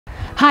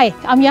Hi,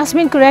 I'm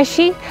Yasmin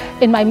Qureshi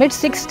in my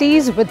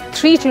mid-60s with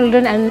 3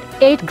 children and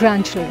 8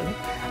 grandchildren.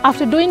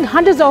 After doing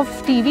hundreds of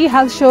TV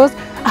health shows,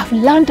 I've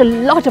learned a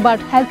lot about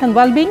health and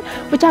well-being,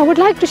 which I would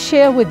like to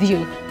share with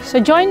you.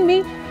 So join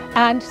me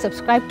and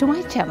subscribe to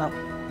my channel.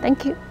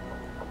 Thank you.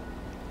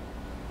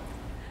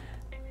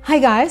 Hi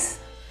guys,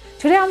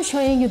 today I'm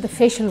showing you the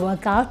facial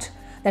workout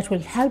that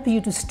will help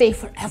you to stay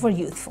forever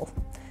youthful.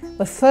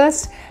 But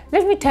first,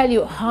 let me tell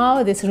you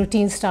how this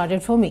routine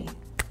started for me.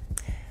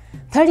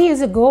 30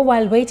 years ago,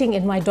 while waiting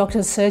in my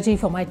doctor's surgery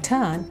for my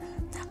turn,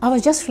 I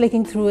was just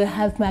flicking through a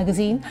health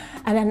magazine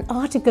and an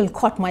article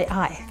caught my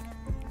eye.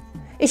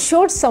 It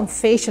showed some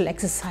facial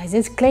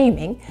exercises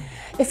claiming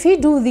if we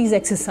do these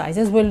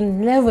exercises, we'll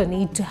never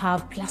need to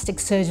have plastic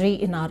surgery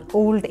in our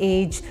old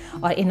age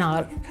or in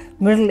our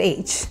middle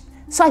age.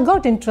 So I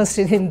got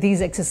interested in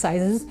these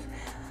exercises.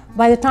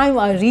 By the time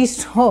I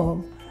reached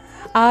home,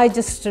 I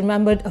just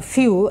remembered a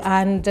few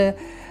and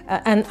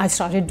I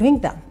started doing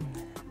them.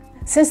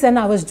 Since then,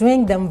 I was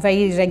doing them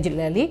very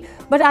regularly,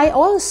 but I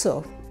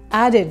also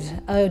added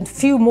a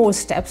few more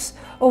steps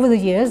over the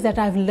years that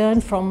I've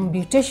learned from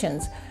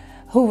beauticians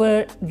who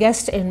were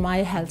guests in my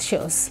health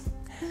shows.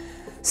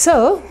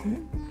 So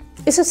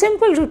it's a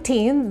simple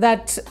routine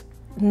that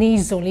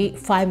needs only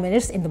 5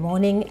 minutes in the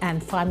morning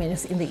and 5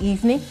 minutes in the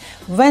evening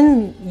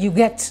when you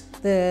get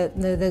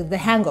the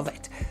hang of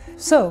it.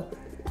 So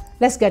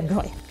let's get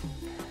going.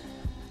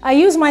 I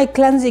use my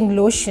cleansing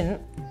lotion.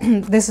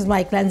 This is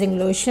my cleansing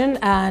lotion,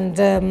 and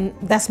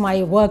that's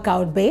my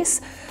workout base.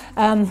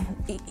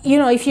 You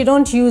know, if you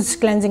don't use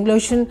cleansing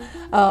lotion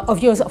of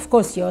yours, of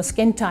course, your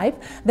skin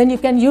type, then you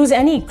can use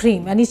any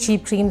cream, any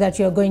cheap cream that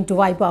you're going to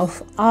wipe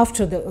off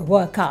after the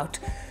workout.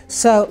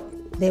 So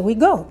there we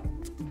go.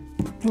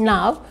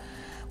 Now,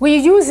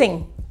 we're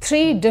using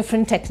 3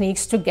 different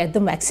techniques to get the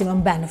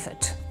maximum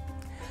benefit.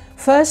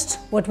 First,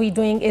 what we're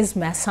doing is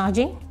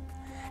massaging,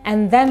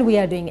 and then we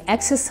are doing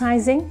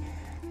exercising,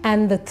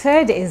 and the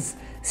third is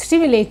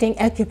stimulating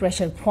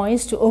acupressure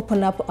points to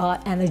open up our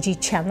energy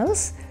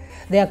channels.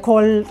 They are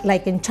called,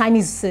 like in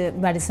Chinese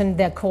medicine,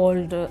 they're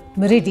called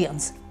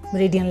meridians,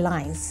 meridian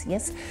lines,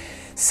 yes.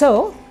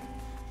 So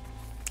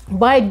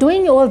by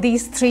doing all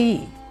these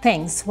 3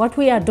 things, what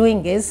we are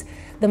doing is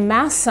the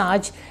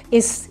massage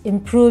is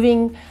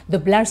improving the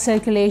blood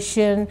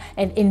circulation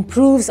and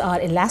improves our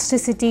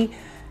elasticity.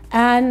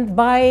 And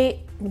by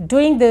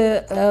doing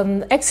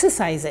the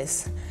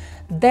exercises,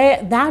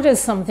 that is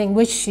something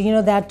which, you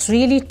know, that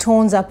really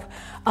tones up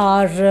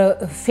our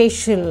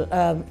facial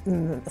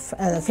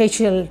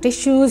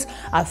tissues,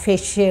 our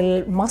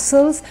facial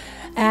muscles.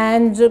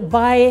 And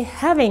by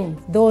having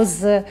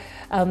those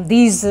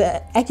these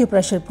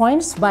acupressure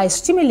points, by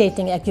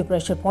stimulating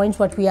acupressure points,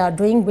 what we are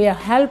doing, we are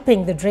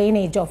helping the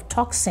drainage of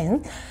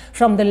toxin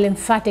from the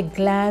lymphatic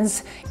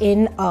glands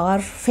in our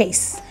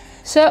face.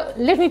 So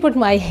let me put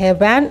my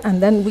hairband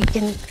and then we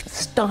can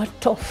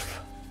start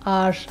off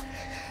our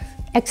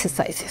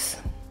exercises.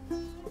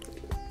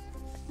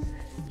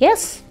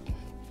 Yes.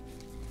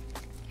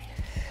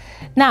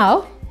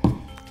 Now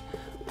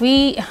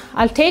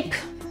I'll take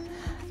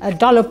a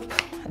dollop,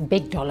 a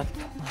big dollop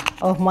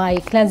of my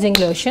cleansing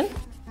lotion.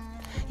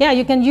 Yeah,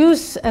 you can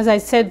use, as I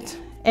said,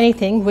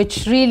 anything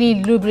which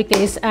really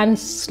lubricates and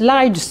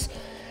slides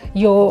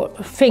your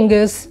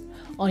fingers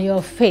on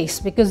your face,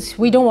 because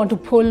we don't want to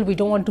pull, we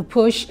don't want to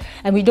push,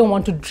 and we don't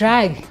want to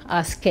drag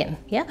our skin.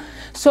 Yeah.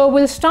 So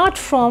we'll start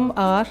from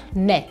our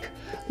neck.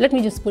 Let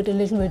me just put a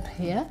little bit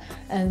here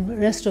and the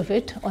rest of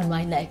it on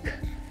my neck.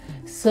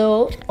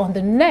 So on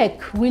the neck,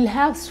 we'll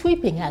have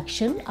sweeping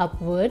action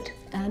upward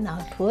and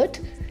outward.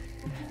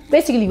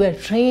 Basically, we're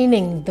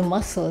training the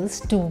muscles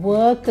to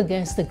work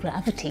against the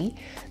gravity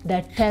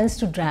that tends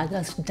to drag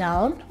us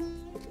down.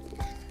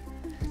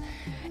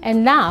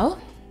 And now,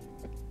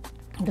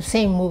 the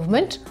same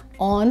movement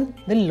on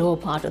the lower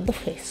part of the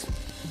face.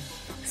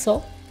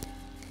 So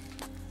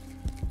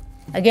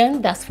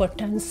again, that's for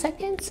 10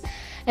 seconds.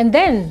 And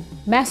then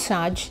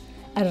massage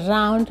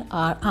around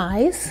our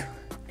eyes.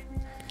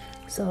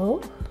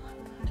 So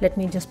let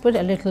me just put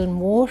a little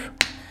more.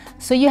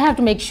 So you have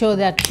to make sure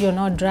that you're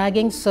not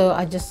dragging. So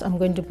I'm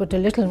going to put a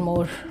little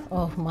more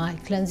of my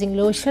cleansing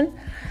lotion.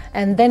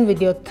 And then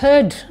with your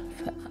third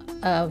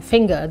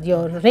finger,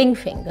 your ring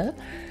finger,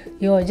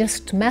 you're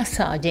just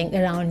massaging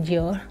around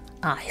your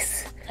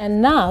eyes.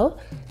 And now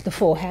the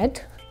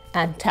forehead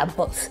and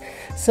temples.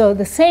 So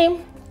the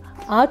same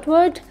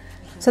outward.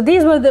 So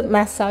these were the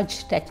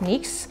massage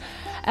techniques.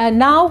 And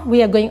now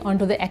we are going on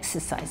to the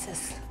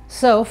exercises.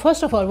 So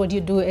first of all, what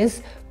you do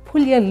is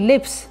pull your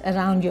lips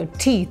around your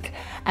teeth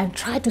and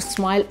try to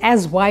smile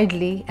as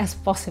widely as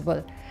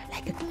possible,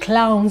 like a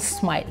clown's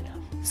smile.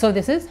 So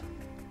this is,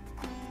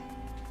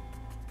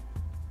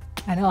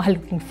 I know I'm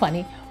looking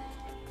funny.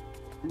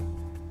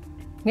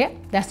 Yeah,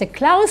 that's a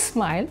clown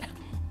smile.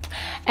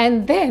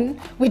 And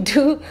then we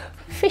do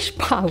fish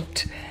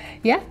pout.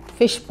 Yeah,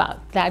 fish pout.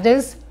 That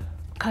is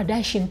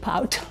Kardashian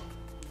pout.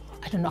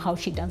 I don't know how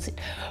she does it.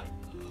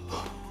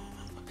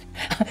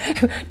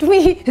 To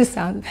me,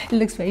 it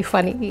looks very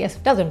funny. Yes,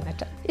 it doesn't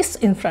matter. It's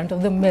in front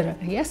of the mirror,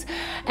 yes.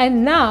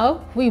 And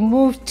now we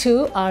move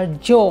to our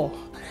jaw.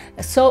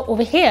 So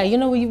over here, you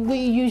know, we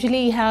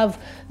usually have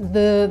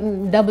the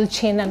double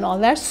chin and all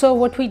that. So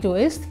what we do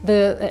is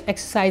the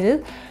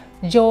exercises,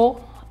 jaw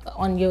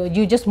on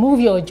you just move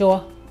your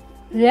jaw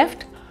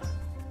left,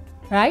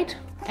 right,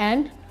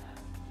 and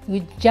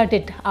you jut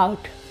it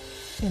out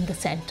in the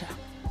center.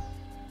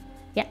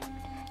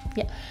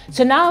 Yeah.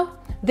 So now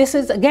this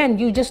is, again,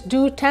 you just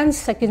do 10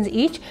 seconds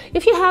each.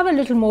 If you have a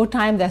little more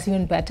time, that's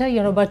even better,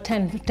 you know, about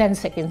 10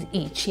 seconds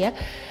each. Yeah.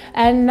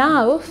 And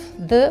now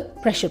the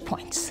pressure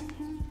points.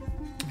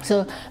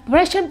 So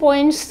pressure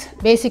points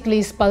basically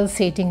is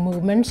pulsating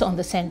movements on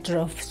the center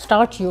of,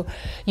 start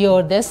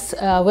your this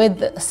with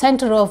the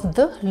center of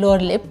the lower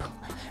lip.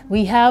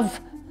 We have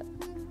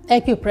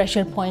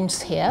acupressure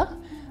points here,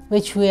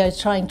 which we are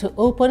trying to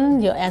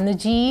open your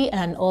energy,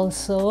 and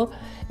also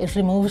it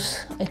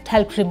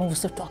helps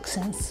remove the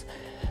toxins.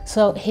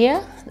 So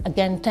here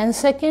again 10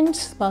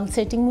 seconds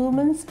pulsating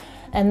movements,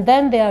 and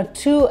then there are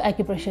 2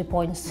 acupressure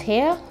points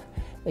here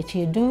which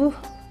you do.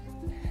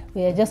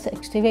 We are just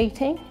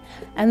activating,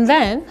 and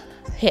then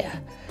here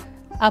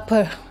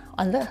upper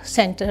on the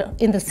center,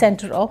 in the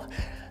center of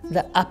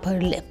the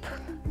upper lip.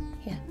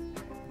 Yeah.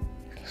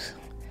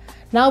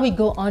 Now we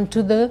go on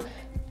to the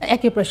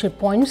acupressure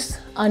points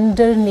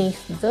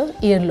underneath the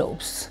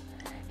earlobes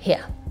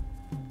here.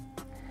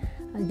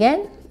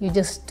 Again, you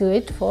just do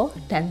it for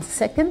 10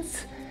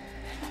 seconds.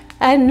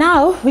 And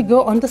now we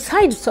go on the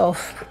sides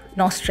of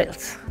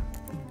nostrils.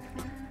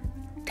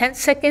 10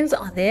 seconds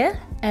are there,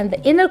 and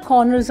the inner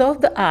corners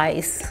of the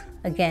eyes,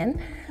 again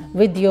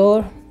with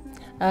your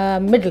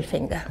middle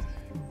finger.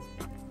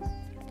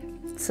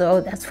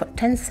 So that's for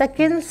 10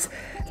 seconds.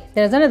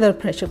 There's another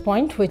pressure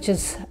point which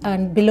is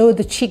below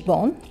the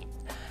cheekbone,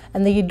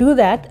 and then you do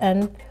that,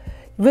 and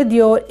with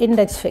your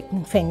index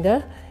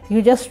finger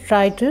you just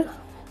try to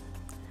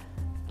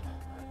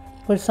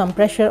put some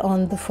pressure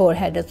on the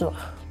forehead as well.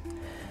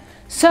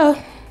 So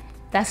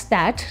that's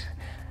that.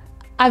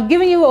 I've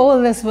given you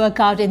all this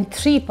workout in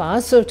 3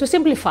 parts, so to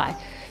simplify,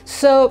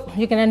 so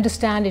you can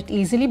understand it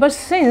easily. But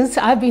since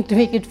I've been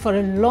doing it for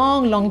a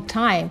long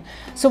time,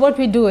 so what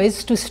we do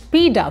is to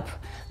speed up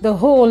the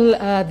whole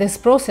this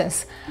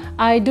process,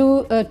 I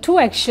do 2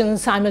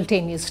 actions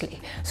simultaneously.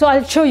 So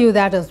I'll show you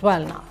that as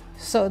well now.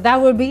 So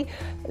that will be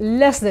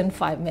less than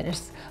 5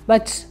 minutes,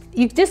 but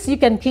you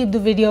can keep the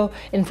video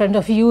in front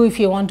of you if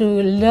you want to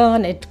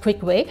learn it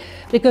quick way,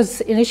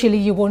 because initially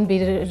you won't be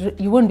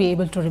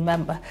able to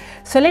remember.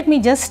 So let me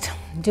just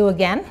do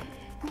again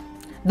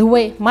the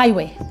way, my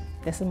way.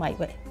 This is my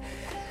way.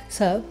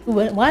 So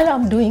while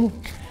I'm doing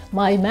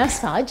my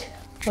massage,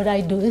 what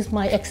I do is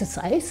my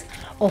exercise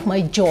of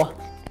my jaw.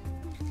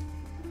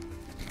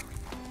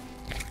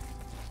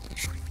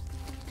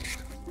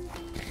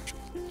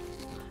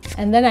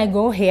 And then I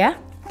go here.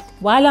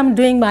 While I'm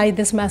doing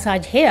this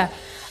massage here,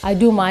 I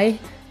do my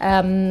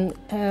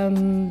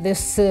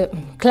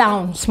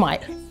clown smile.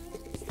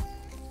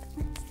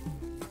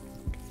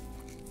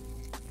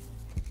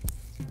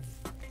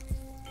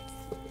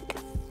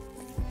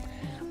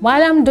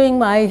 While I'm doing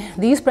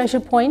these pressure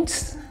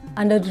points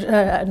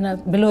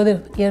below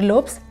the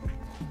earlobes,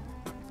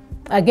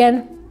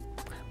 again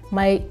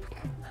my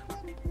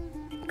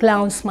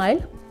clown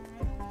smile.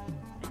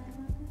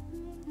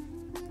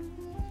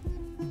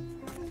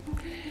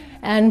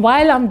 And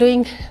while I'm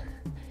doing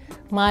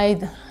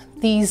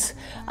these,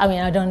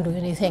 I don't do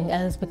anything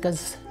else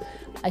because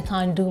I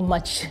can't do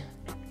much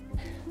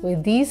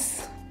with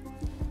these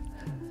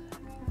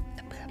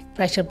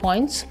pressure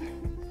points.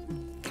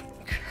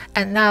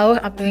 And now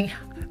I'm doing,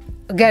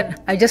 again,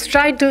 I just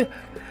try to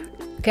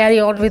carry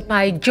on with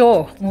my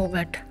jaw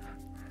movement.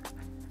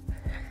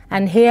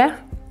 And here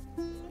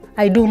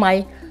I do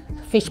my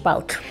fish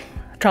pout,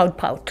 trout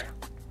pout.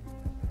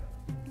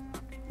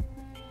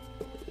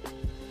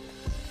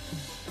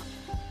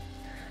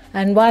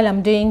 And while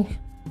I'm doing,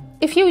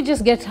 if you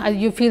just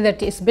you feel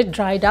that it's a bit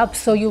dried up,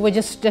 so you would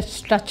just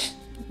touch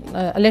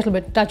a little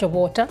bit, touch of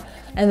water,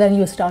 and then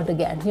you start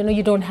again. You know,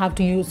 you don't have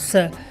to use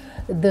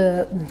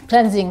the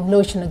cleansing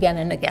lotion again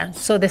and again.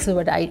 So this is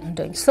what I'm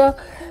doing. So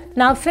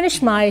now I've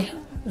finished my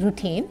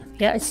routine.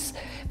 Yeah, it's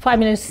 5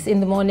 minutes in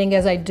the morning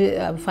as I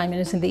do 5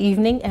 minutes in the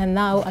evening, and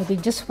now I'll be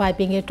just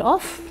wiping it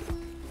off.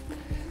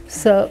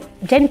 So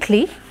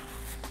gently.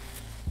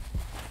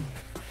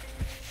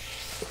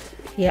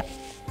 Yeah.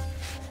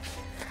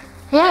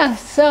 Yeah,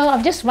 so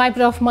I've just wiped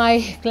off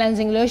my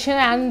cleansing lotion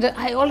and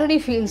I already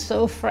feel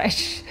so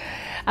fresh.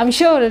 I'm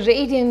sure a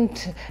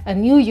radiant, a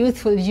new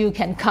youthful you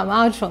can come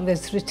out from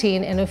this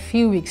routine in a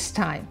few weeks'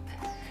 time.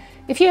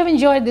 If you have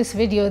enjoyed this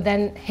video,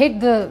 then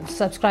hit the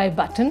subscribe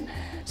button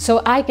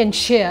so I can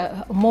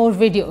share more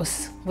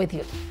videos with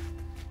you.